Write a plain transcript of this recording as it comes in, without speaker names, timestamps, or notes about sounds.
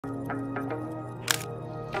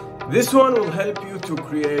This one will help you to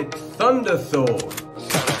create Thunder Thor. I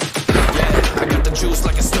got the juice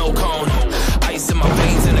like a snow cone. Ice in my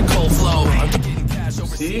veins in a cold flow.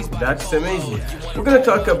 See, that's amazing. We're gonna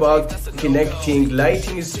talk about connecting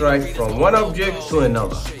lightning strike from one object to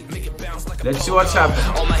another. Let's see what's happening.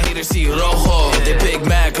 All my haters see rojo. They big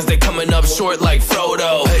mad cause they coming up short like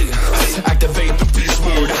Frodo. Activate the beast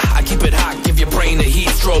mode. I keep it hot, give your brain a heat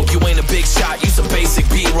stroke. You ain't a big shot, you some basic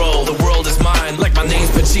B-roll. The world is mine, like my name's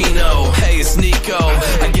Pacino. Hey, it's Nico,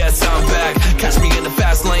 I guess I'm back. Catch me in the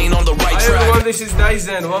fast lane on the right track. Hi everyone, this is Nice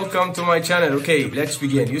and welcome to my channel. Okay, let's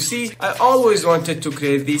begin. You see, I always wanted to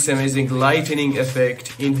create this amazing lightning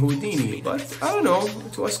effect in Houdini, but I don't know,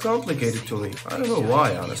 it was complicated to me. I don't know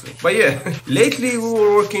why, honestly. But yeah, lately we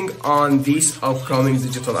were working on this upcoming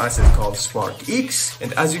digital asset called foreach,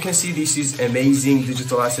 and as you can see, this is amazing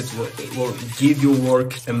digital asset will give your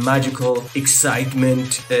work a magical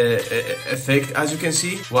excitement effect. As you can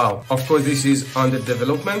see, wow, of course this is under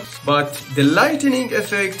development, but the lightning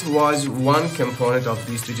effect was one component of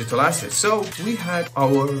this digital asset. So we had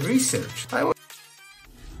our research.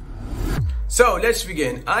 So let's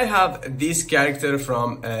begin. I have this character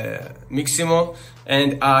from Miximo,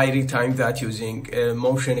 and I retimed that using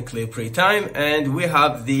motion clip retime, and we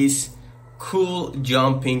have this cool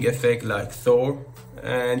jumping effect like Thor.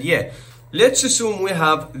 And yeah, let's assume we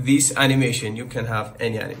have this animation. You can have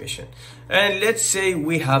any animation, and let's say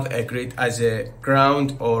we have a grid as a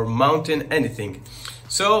ground or mountain, anything.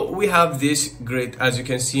 So we have this grid, as you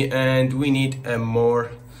can see, and we need a more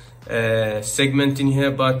segment in here,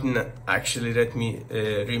 but actually let me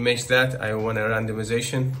rematch that. I want a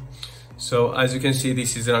randomization. So as you can see,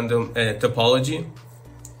 this is random topology.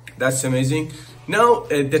 That's amazing. Now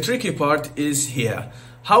the tricky part is here,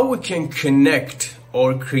 how we can connect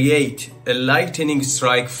or create a lightning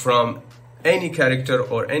strike from any character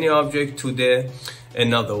or any object to the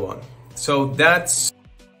another one. So that's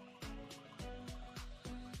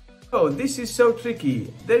this is so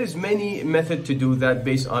tricky. There is many method to do that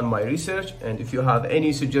based on my research, and if you have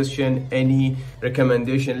any suggestion, any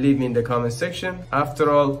recommendation, leave me in the comment section. After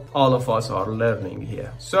all of us are learning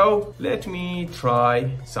here. So let me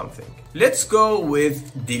try something. Let's go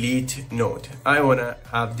with delete node. I wanna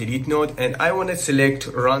have delete node and I wanna select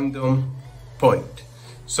random point.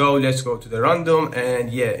 So let's go to the random and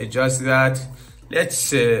yeah, adjust that.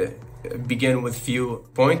 Let's begin with few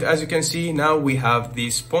point. As you can see, now we have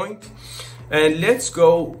this point, and let's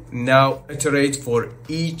go now iterate for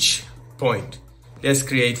each point. Let's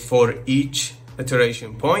create for each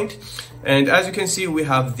iteration point, and as you can see, we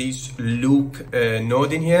have this loop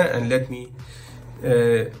node in here, and let me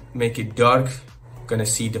make it dark. Gonna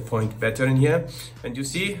see the point better in here, and you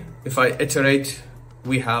see if I iterate,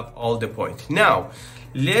 we have all the point. Now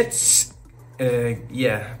let's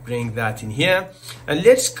bring that in here, and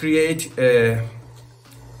let's create a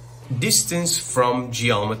distance from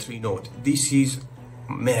geometry node. This is,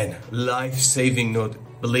 man, life-saving node,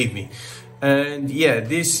 believe me. And yeah,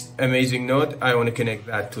 this amazing node, I want to connect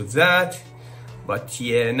that to that, but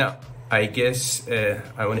yeah, no, I guess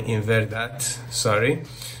I want to invert that, sorry,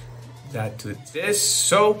 that to this.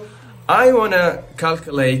 So I want to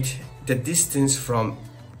calculate the distance from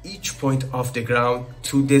each point of the ground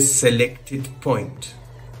to the selected point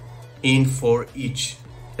in for each.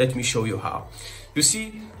 Let me show you how. You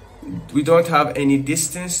see, we don't have any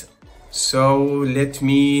distance, so let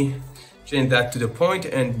me change that to the point,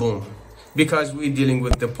 and boom, because we're dealing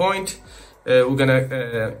with the point, we're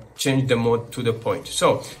gonna change the mode to the point.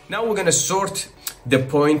 So now we're gonna sort the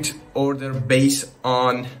point order based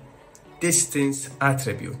on distance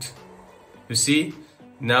attribute. You see,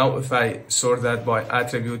 now if I sort that by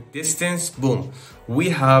attribute distance, boom, we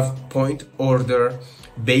have point order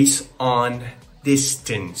based on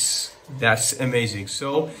distance. That's amazing.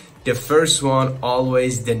 So the first one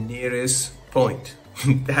always the nearest point.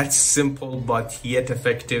 That's simple but yet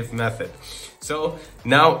effective method. So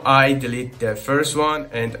now I delete the first one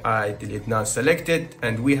and I delete non-selected,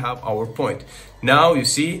 and we have our point. Now you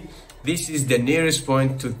see, this is the nearest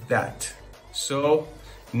point to that. So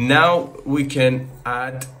now we can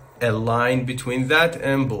add a line between that,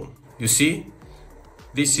 and boom, you see,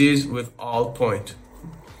 this is with all point.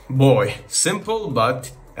 Boy, simple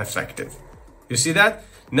but effective. You see that?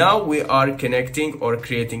 Now we are connecting or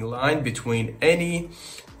creating line between any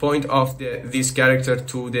point of this character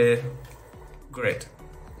to the grid.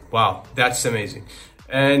 Wow, that's amazing.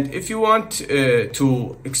 And if you want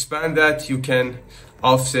to expand that, you can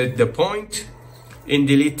offset the point in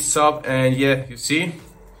delete sub, and yeah, you see,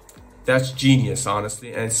 that's genius,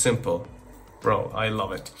 honestly, and simple. Bro, I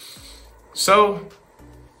love it. So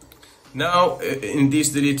Now in this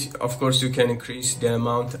delete, of course, you can increase the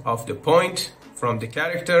amount of the point from the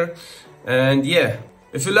character. And yeah,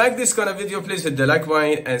 if you like this kind of video, please hit the like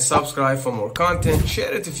button and subscribe for more content.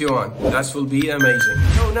 Share it if you want. That will be amazing.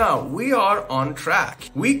 So now we are on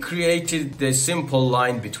track. We created the simple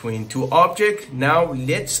line between two objects. Now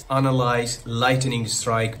let's analyze lightning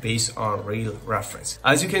strike based on real reference.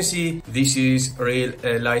 As you can see, this is real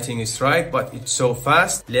lightning strike, but it's so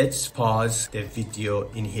fast. Let's pause the video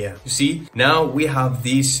in here. You see, now we have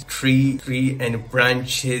this tree and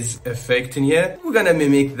branches effect in here. We're gonna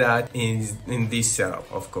mimic that in this setup.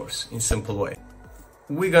 Of course, in simple way.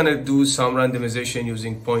 We're gonna do some randomization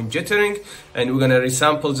using point jittering, and we're gonna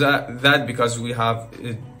resample that because we have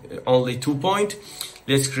only 2 points.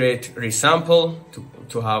 Let's create resample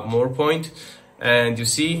to have more point. And you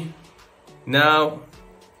see, now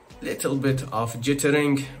little bit of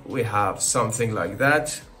jittering, we have something like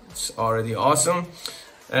that. It's already awesome.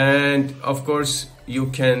 And of course, you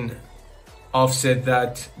can offset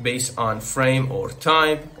that based on frame or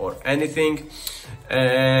time or anything.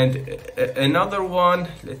 And another one,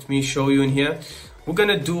 let me show you in here. We're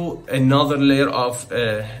gonna do another layer of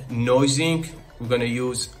noising. We're gonna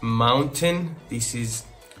use mountain. This is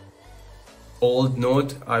old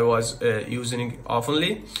node I was using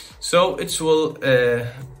oftenly. So it will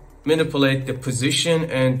manipulate the position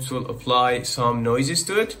and it will apply some noises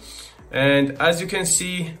to it. And as you can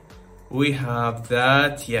see, we have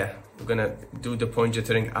that. Yeah, we're gonna do the point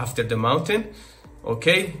jittering after the mountain.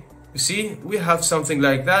 Okay, you see, we have something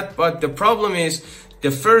like that, but the problem is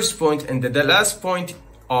the first point and the last point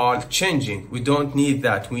are changing. We don't need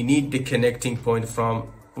that. We need the connecting point from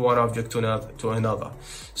one object to another.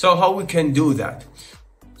 So how we can do that?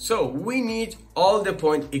 So we need all the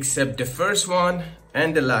points except the first one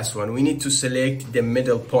and the last one. We need to select the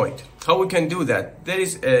middle point. How we can do that? There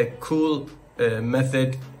is a cool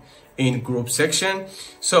method in group section.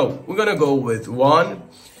 So we're gonna go with 1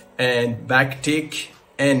 and backtick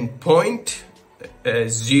and point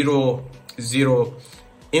 0 0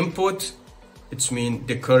 input. It's mean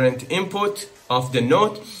the current input of the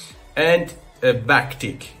node, and a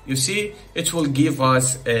backtick. You see, it will give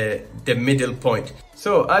us the middle point.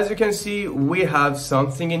 So as you can see, we have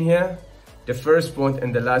something in here. The first point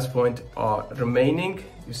and the last point are remaining.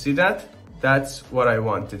 You see that? That's what I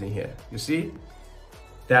wanted in here. You see?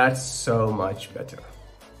 That's so much better.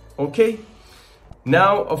 Okay.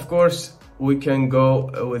 Now, of course, we can go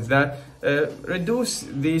with that. Reduce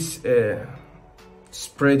this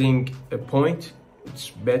spreading point. It's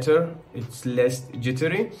better. It's less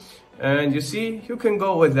jittery. And you see, you can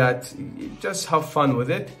go with that. Just have fun with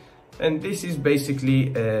it. And this is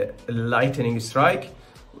basically a lightning strike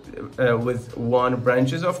with 1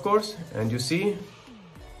 branches, of course. And you see,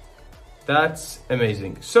 that's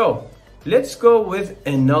amazing. So let's go with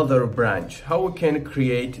another branch. How we can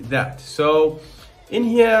create that? So in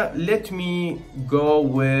here, let me go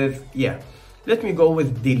with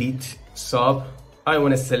delete sub. I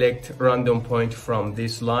want to select random point from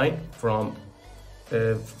this line, from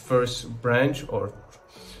first branch or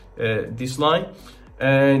this line.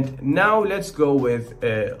 And now let's go with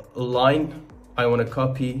a line. I want to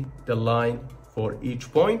copy the line for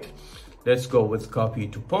each point. Let's go with copy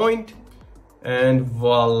to point, and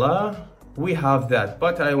voila, we have that.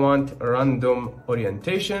 But I want a random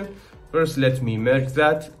orientation. First, let me merge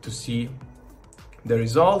that to see the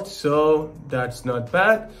result. So that's not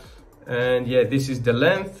bad. And yeah, this is the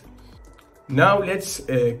length. Now let's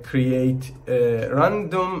create a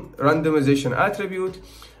randomization attribute.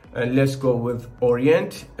 And let's go with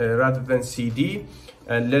orient rather than CD.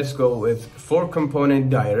 And let's go with 4 component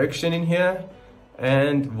direction in here.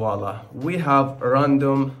 And voila, we have a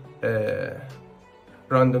random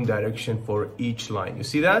direction for each line. You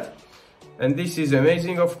see that? And this is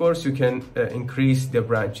amazing. Of course, you can increase the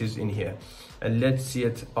branches in here. And let's see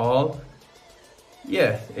it all.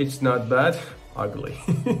 Yeah, it's not bad. Ugly.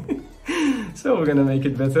 So we're gonna make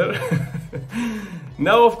it better.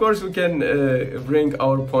 Now, of course, we can bring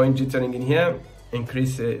our point jittering in here,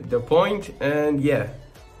 increase the point, and yeah,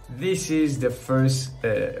 this is the first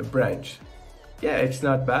branch. Yeah, it's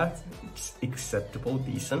not bad. It's acceptable,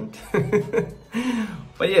 decent.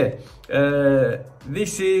 But yeah,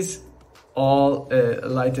 this is all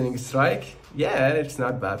lightning strike. Yeah, it's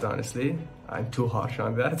not bad, honestly. I'm too harsh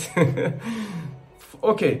on that.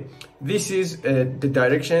 Okay, this is the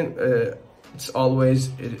direction. It's always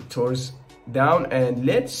towards down, and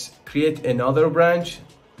let's create another branch.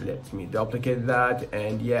 Let me duplicate that,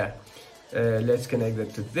 and yeah, let's connect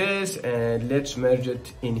it to this, and let's merge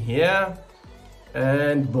it in here,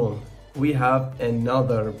 and boom, we have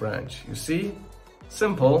another branch. You see,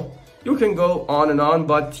 simple. You can go on and on,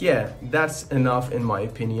 but yeah, that's enough in my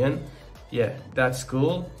opinion. Yeah, that's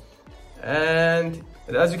cool. And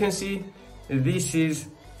as you can see, this is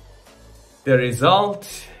the result.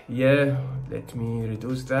 Yeah, let me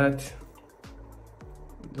reduce that.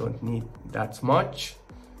 Don't need that much.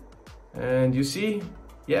 And you see,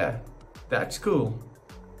 yeah, that's cool.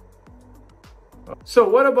 So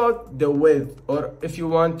what about the width, or if you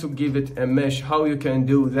want to give it a mesh, how you can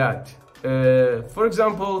do that? For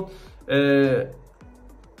example,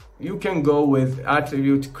 you can go with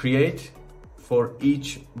attribute create for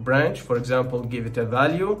each branch. For example, give it a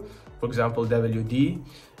value, for example WD,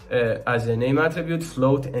 as a name attribute,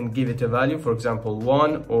 float, and give it a value, for example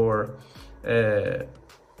 1, or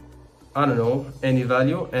I don't know, any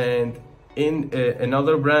value. And in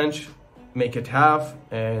another branch, make it half,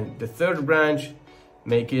 and the third branch,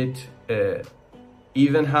 make it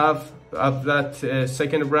even half of that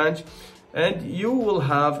second branch, and you will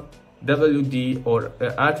have WD, or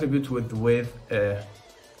attribute with width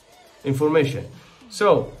information.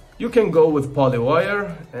 So you can go with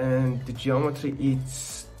polywire, and the geometry,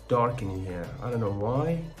 it's dark in here. I don't know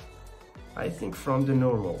why. I think from the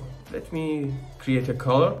normal. Let me create a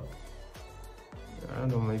color. I don't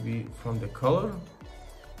know, maybe from the color.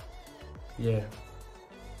 Yeah,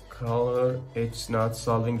 color, it's not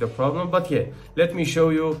solving the problem, but yeah, let me show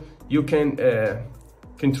you. You can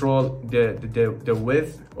control the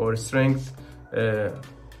width or strength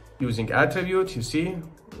using attribute. You see,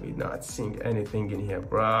 we're not seeing anything in here,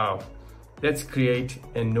 bro. Let's create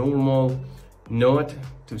a normal node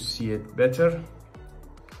to see it better.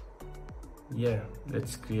 Yeah,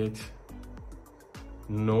 let's create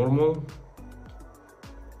normal.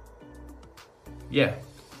 Yeah,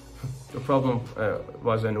 the problem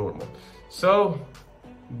was a normal. So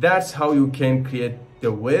that's how you can create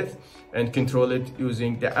the width and control it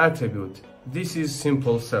using the attribute. This is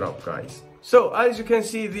simple setup, guys. So as you can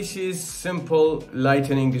see, this is simple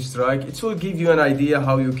lightning strike. It will give you an idea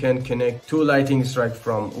how you can connect two lightning strike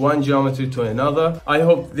from one geometry to another. I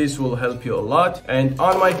hope this will help you a lot. And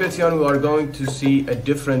on my Patreon, we are going to see a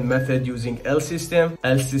different method using L system.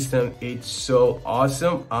 L system, it's so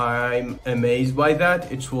awesome. I'm amazed by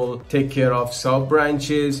that. It will take care of sub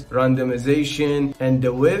branches, randomization, and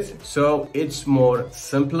the width. So it's more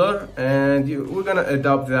simpler, and we're gonna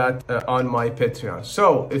adopt that on my Patreon.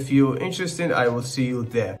 So if you're interested, I will see you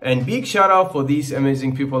there. And big shout out for these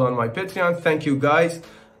amazing people on my Patreon. Thank you guys.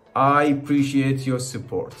 I appreciate your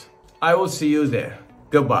support. I will see you there.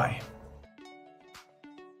 Goodbye.